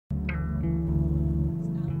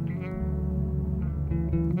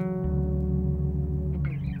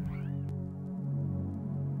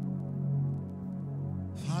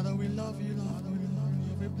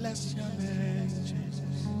bless your name,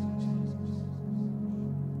 Jesus.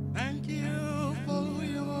 Thank you for who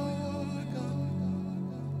you are, God.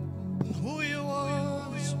 And who you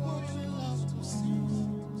are is what we love to see.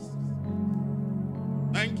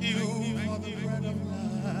 Thank you for the bread of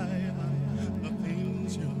life, the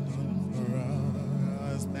things you've done for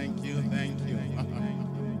us. Thank you, thank you.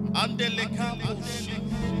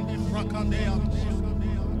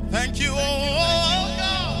 Thank you, oh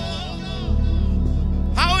God.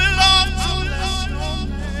 How we love to bless your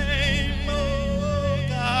name, oh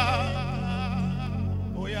God.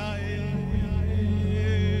 Oh yeah,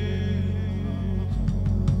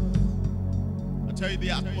 I tell you, the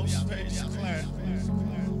atmosphere is clear.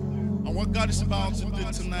 And what God is about to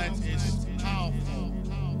do tonight is powerful.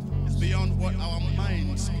 It's beyond what our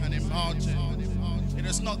minds can imagine. It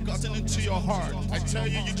has not gotten into your heart. I tell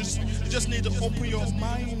you, you just need to open your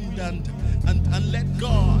mind and let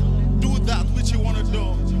God do that which you want to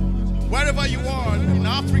do. Wherever you are, in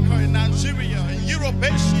Africa, in Nigeria, in Europe,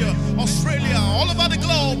 Asia, Australia, all over the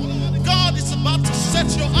globe, God is about to set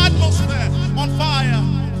your atmosphere on fire.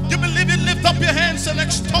 You believe it? Lift up your hands and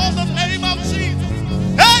extol the name of Jesus.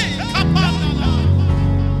 Hey!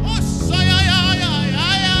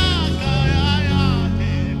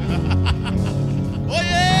 Oh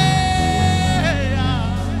yeah!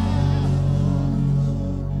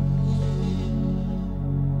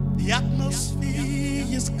 The atmosphere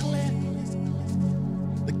is clear.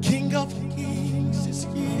 The King of Kings is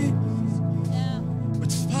here,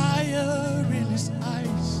 with fire in his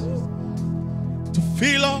eyes to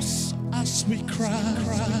fill us as we cry.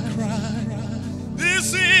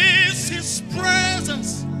 This is his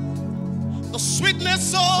presence, the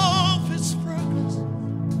sweetness of his fragrance.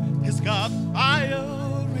 He's got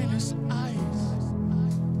fire in his eyes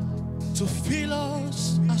to fill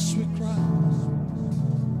us as we cry.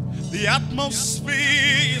 The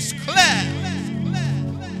atmosphere is clear.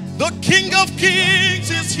 The King of Kings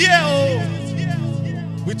is here,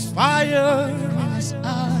 with fire in his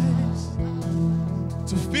eyes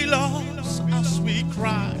to fill us as we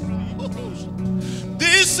cry.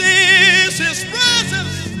 This is his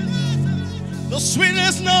presence, the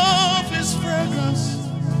sweetness of his fragrance.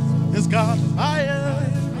 He's got fire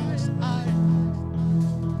in his eyes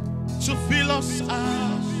to fill us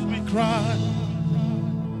as we cry.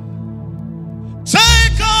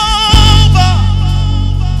 Take over,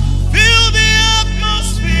 fill the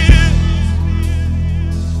atmosphere.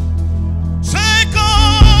 Take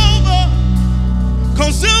over,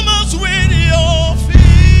 consume us with your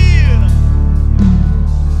fear.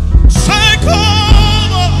 Take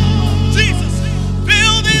over, Jesus,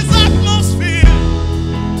 fill this atmosphere.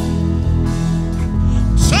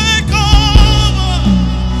 Take over,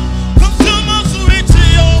 consume us with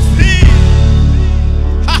your fear.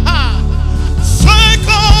 Take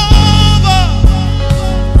over.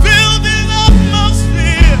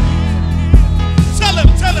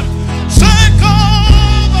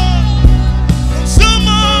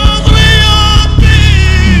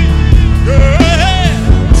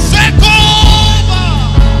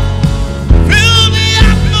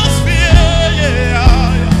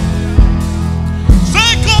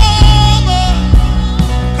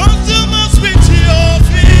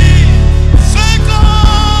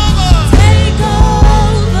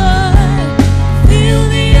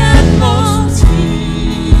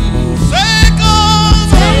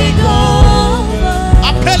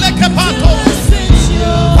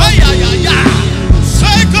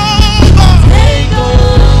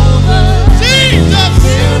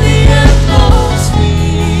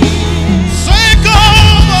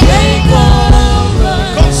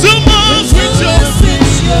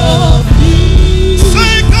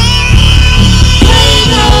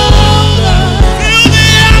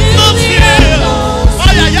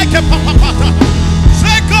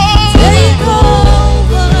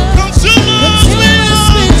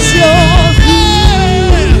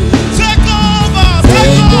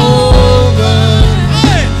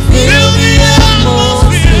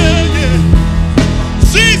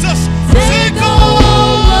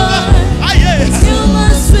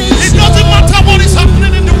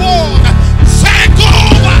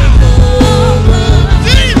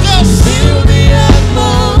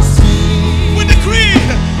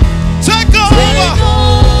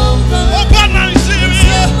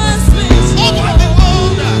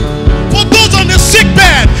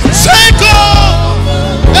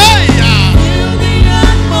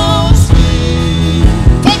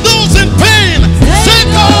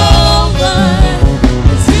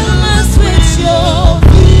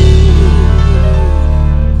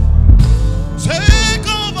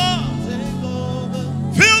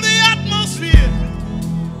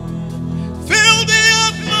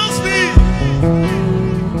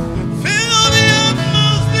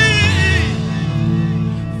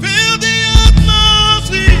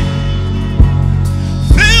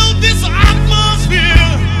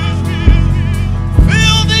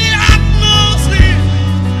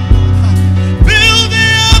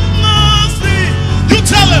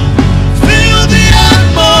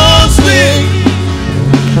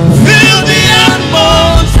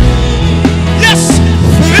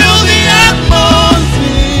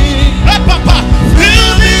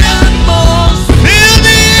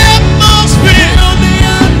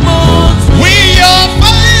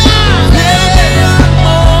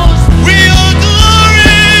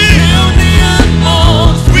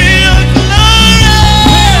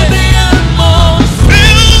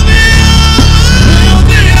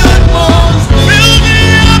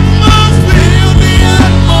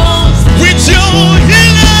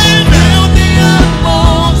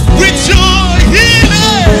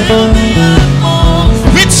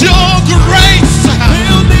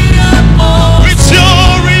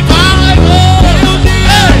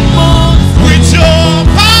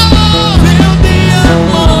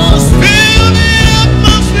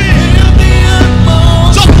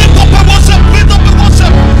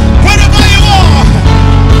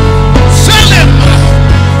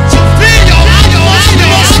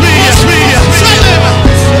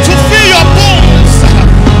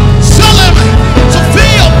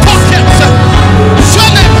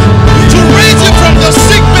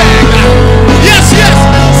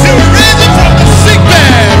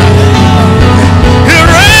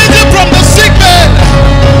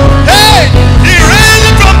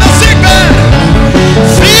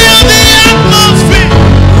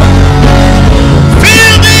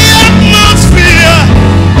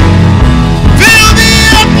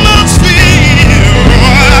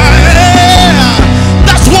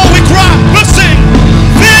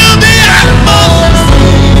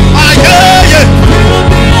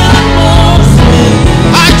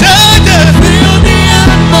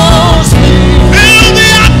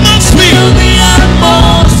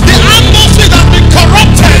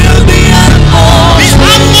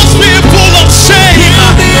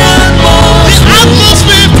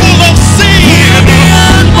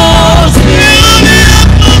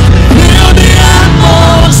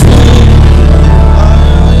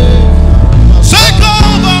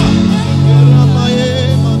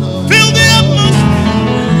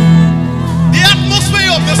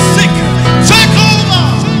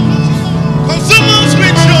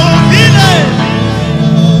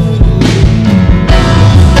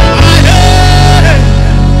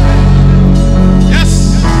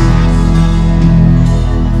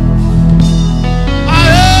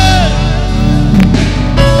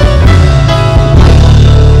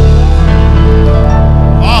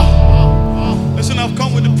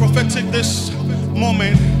 prophetic this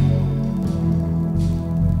moment.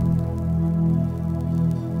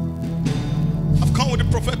 I've come with the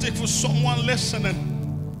prophetic for someone listening.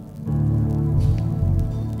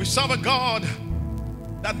 We serve a God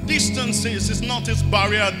that distance is not his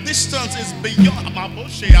barrier. Distance is beyond.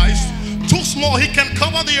 It's too small. He can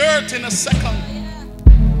cover the earth in a second.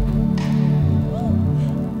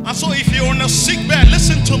 And so if you're in a sick bed,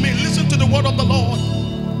 listen to me. Listen to the word of the Lord.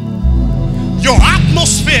 Your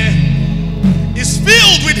atmosphere is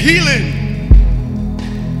filled with healing.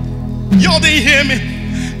 You didn't hear me?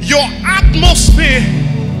 Your atmosphere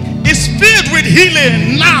is filled with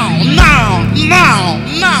healing now.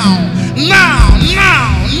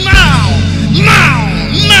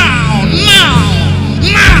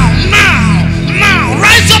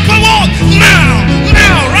 Rise up and walk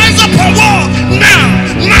now. Rise up and walk now.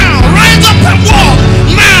 Rise up and walk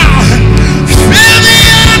now. Feel the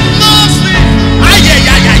atmosphere.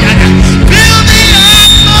 Feel the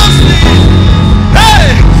atmosphere. Hey,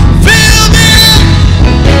 feel the.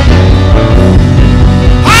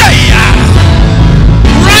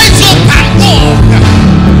 Rise up and walk.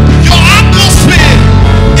 Your atmosphere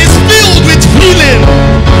is filled with healing.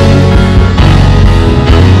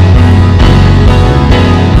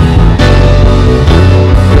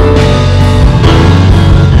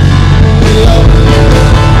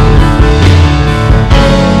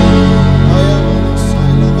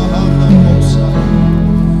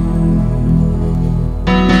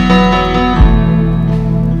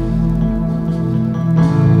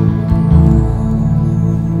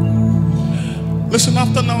 Listen,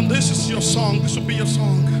 after now, this is your song. This will be your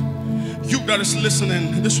song. You that is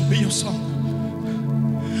listening, this will be your song.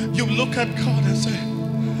 You look at God and say,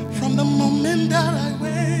 from the moment that I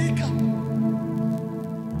wake up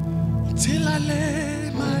until I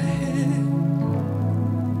lay my head,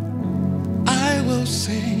 I will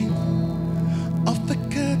sing of the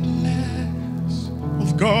goodness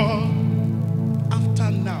of God.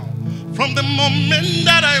 After now, from the moment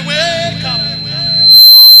that I wake up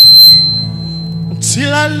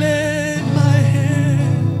till I lay my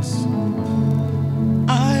hands,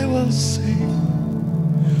 I will sing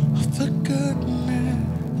of the goodness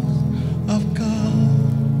of God.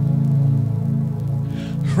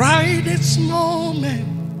 Right this moment,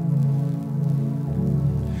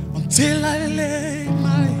 until I lay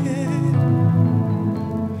my head,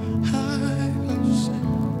 I will sing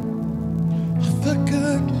of the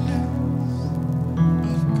goodness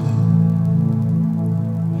of God.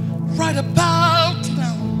 Right about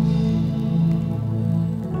now,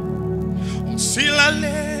 until I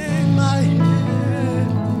lay my head,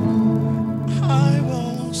 I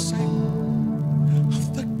will sing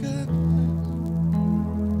of the goodness.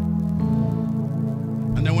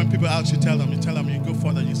 And then when people ask you, tell them, you go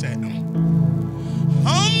further, you say,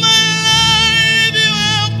 all my life you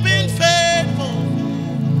have been faithful.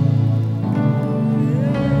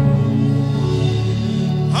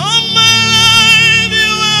 All my life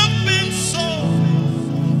you have been so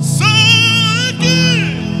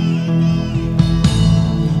good.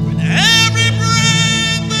 With every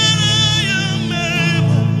breath that I am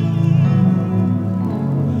able,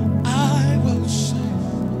 I will sing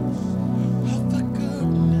of the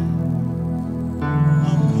goodness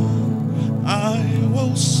of God. I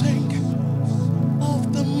will sing of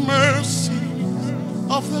the mercy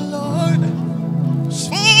of the Lord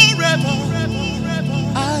forever.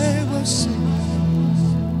 I will sing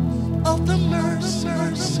of the mercy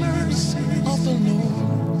of the Lord.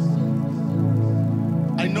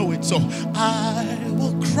 I know it, so I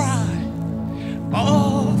will cry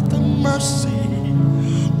of the mercy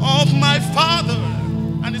of my Father,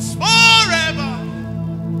 and it's forever.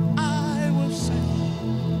 I will sing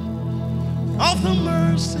of the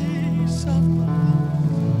mercies of God.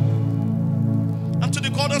 And to the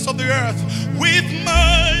corners of the earth, with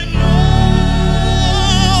my mouth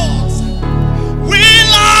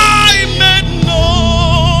will I make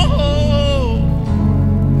known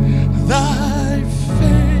thy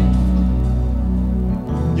faith.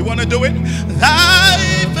 You want to do it? Thy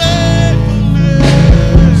faithfulness.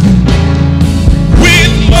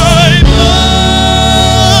 With my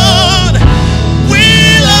mouth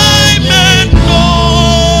will I make known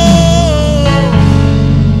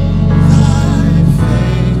thy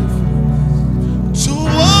faith to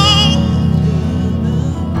all.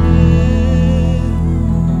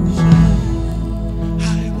 I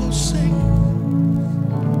will sing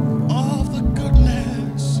of the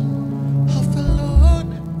goodness of the Lord.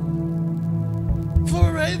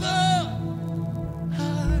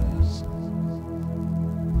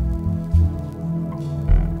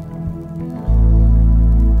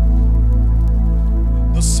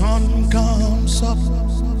 up.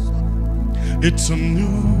 It's a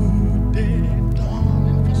new day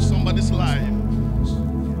dawning for somebody's life.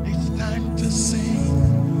 It's time to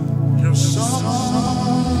sing your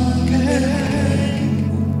song again.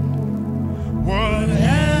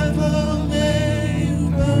 Whatever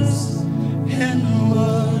neighbors and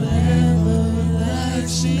whatever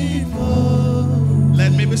lies before.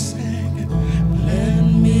 Let me be singing. Let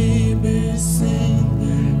me be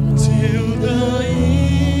singing till the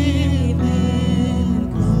evening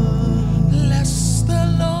comes. Bless the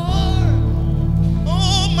Lord,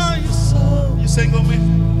 oh my soul. You sing with me.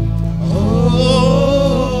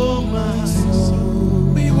 Oh my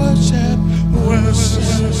soul, we worship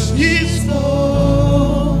His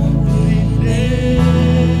holy name.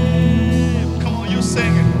 Come on, you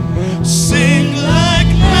sing it. Sing like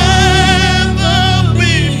never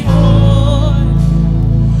before.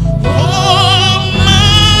 Oh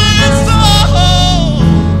my soul,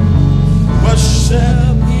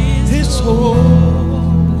 worship His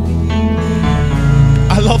holy name.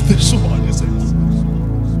 I love this one.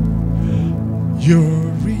 You're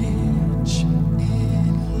rich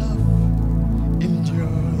in love,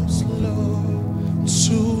 endures slow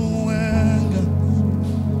to anger.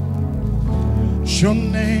 Your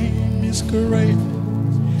name is great,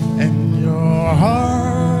 and your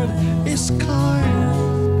heart is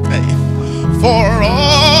kind. Hey. For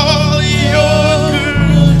all your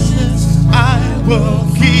goodness, I will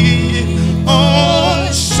keep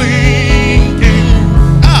on singing.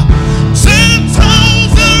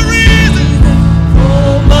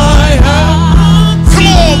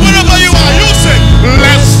 Wherever you are, you sing.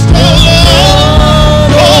 Bless the Lord,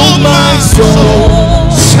 oh my soul.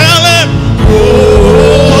 Tell Him,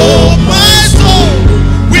 oh my soul.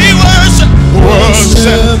 We worship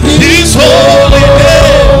His holy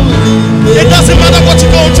name. It doesn't matter what you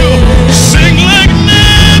go to. Sing like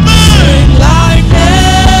never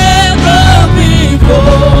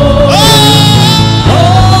before. Oh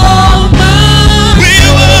my. We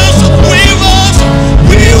worship.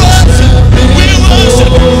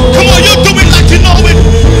 Come on, you do it like you know it.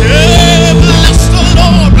 Yeah, bless the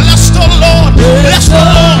Lord, bless the Lord, bless the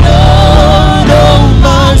Lord. Oh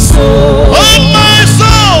my soul, oh my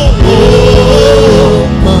soul, oh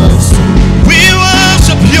my soul. We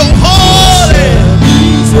worship Your holy,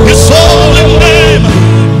 His holy name.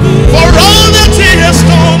 For all that He has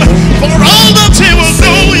done, for all that He will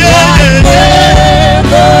do, yeah.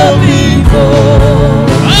 Never before.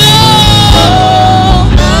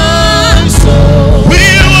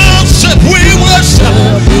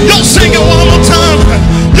 You'll sing it one more time.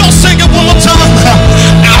 You'll sing it one more time.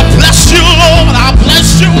 I bless You, Lord. I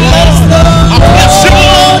bless You, Lord. I bless You,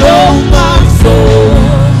 Lord. Oh my soul.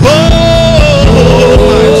 Oh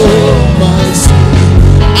my soul.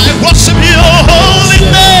 I worship Your holy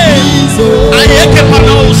name. I eke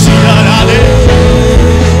panosi arale.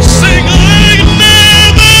 Sing like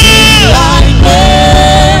never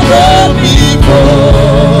before.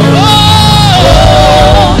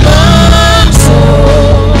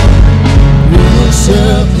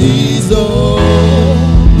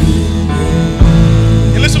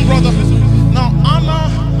 Hey, listen, brother. Now Anna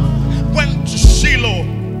went to Shiloh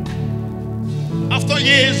after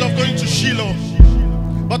years of going to Shiloh,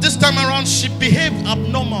 but this time around she behaved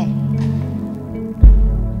abnormal.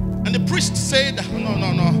 And the priest said, no,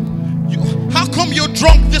 how come you're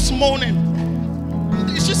drunk this morning?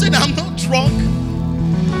 She said, I'm not drunk.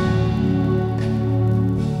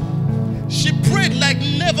 She prayed like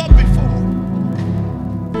never before.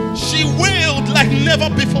 She wailed like never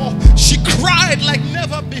before. She cried like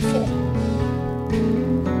never before.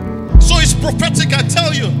 So it's prophetic, I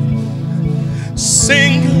tell you.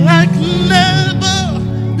 Sing like never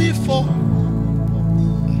before.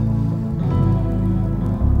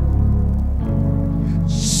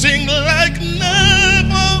 Sing like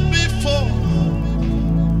never before.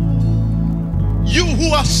 You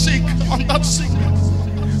who are sick on that sickness,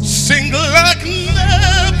 sing like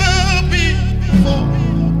never before.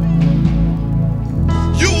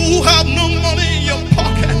 You who have no money in your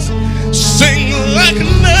pocket, sing like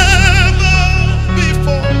never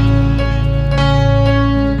before.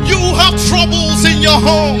 You who have troubles in your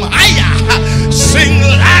home, sing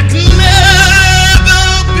like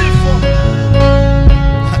never before.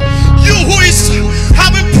 You who is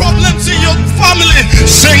having problems in your family,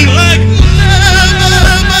 sing like never.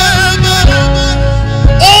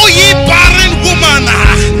 Oh ye barren woman,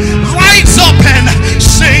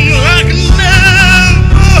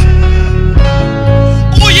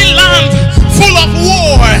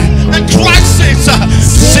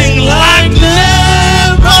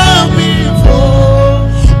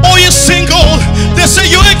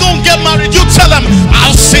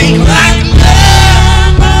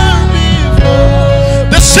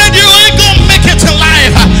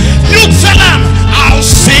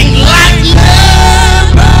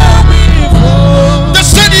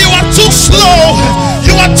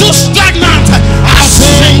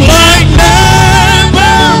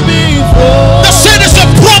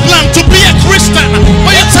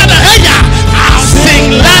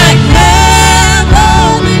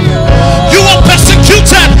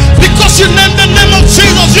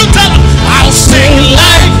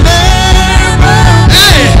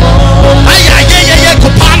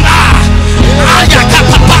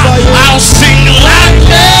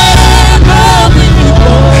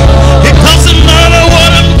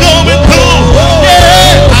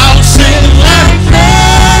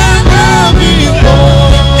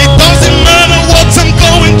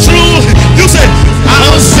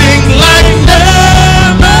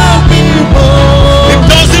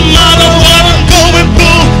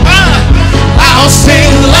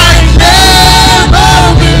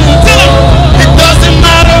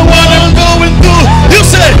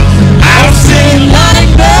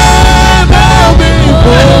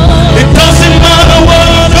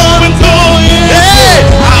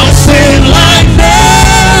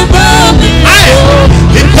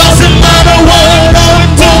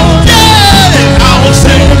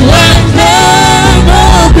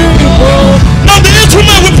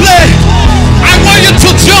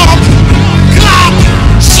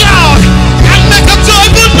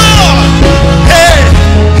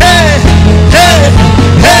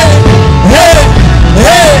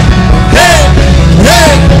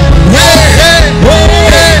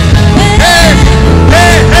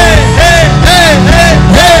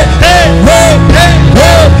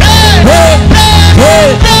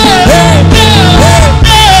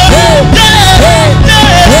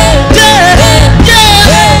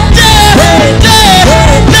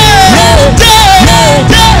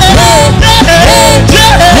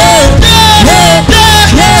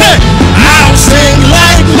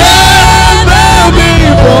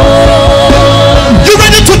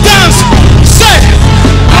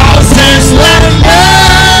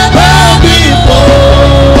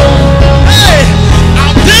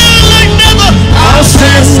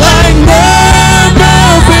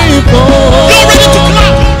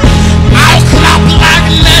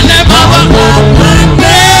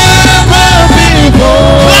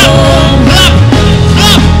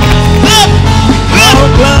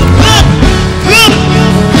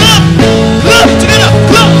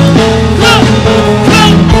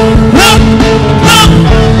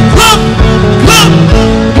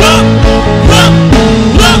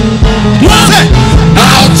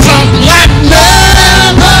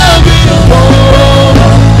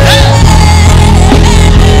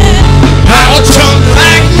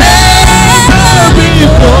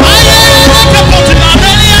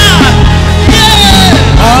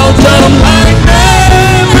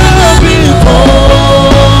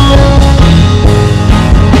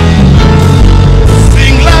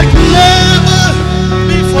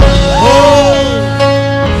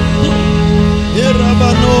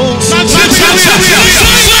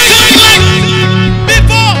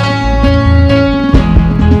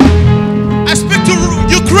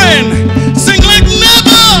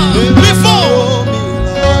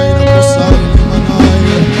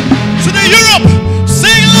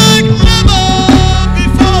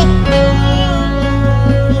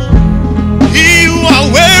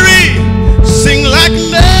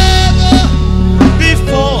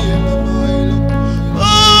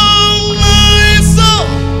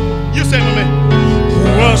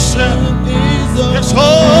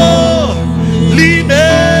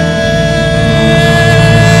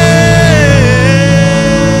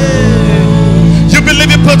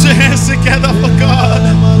 Put your hands together for God.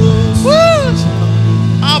 Woo!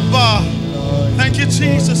 Abba. Thank you,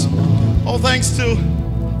 Jesus. All thanks to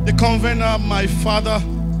the convener, my father.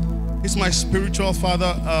 He's my spiritual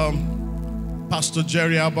father, Pastor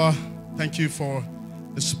Jerry Abah. Thank you for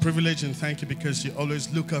this privilege, and thank you because you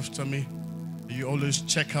always look after me. You always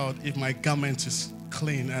check out if my garment is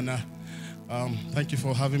clean, and thank you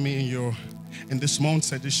for having me in this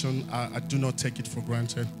month's edition. I do not take it for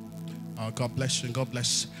granted. God bless you, and God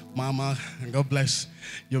bless Mama, and God bless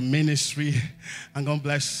your ministry, and God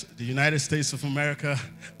bless the United States of America.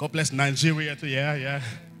 God bless Nigeria too. Yeah.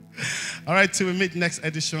 All right, till we meet next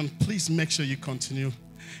edition, please make sure you continue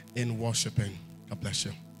in worshiping. God bless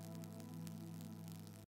you.